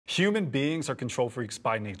Human beings are control freaks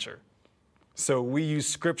by nature. So we use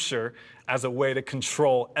Scripture as a way to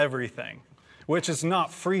control everything, which is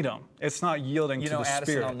not freedom. It's not yielding to the Addison,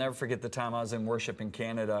 Spirit. I'll never forget the time I was in worship in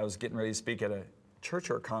Canada. I was getting ready to speak at a church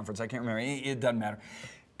or a conference. I can't remember. It doesn't matter.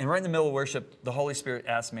 And right in the middle of worship, the Holy Spirit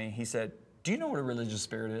asked me, he said, do you know what a religious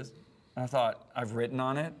spirit is? And I thought, I've written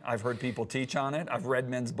on it. I've heard people teach on it. I've read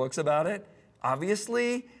men's books about it.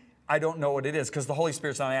 Obviously, I don't know what it is because the Holy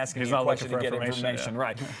Spirit's not asking me a question to get information.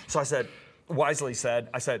 Right. So I said, wisely said,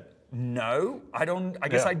 no, I don't. I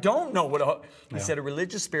guess I don't know what he said. A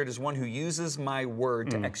religious spirit is one who uses my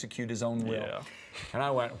word to execute his own will. Yeah. And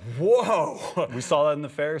I went, whoa. We saw that in the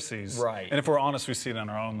Pharisees. Right. And if we're honest, we see it in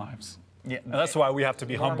our own lives. Yeah. And that's why we have to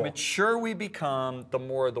be humble. The more mature we become, the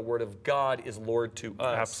more the Word of God is Lord to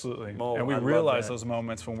us. Absolutely. Oh, and we realize those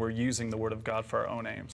moments when we're using the Word of God for our own aims.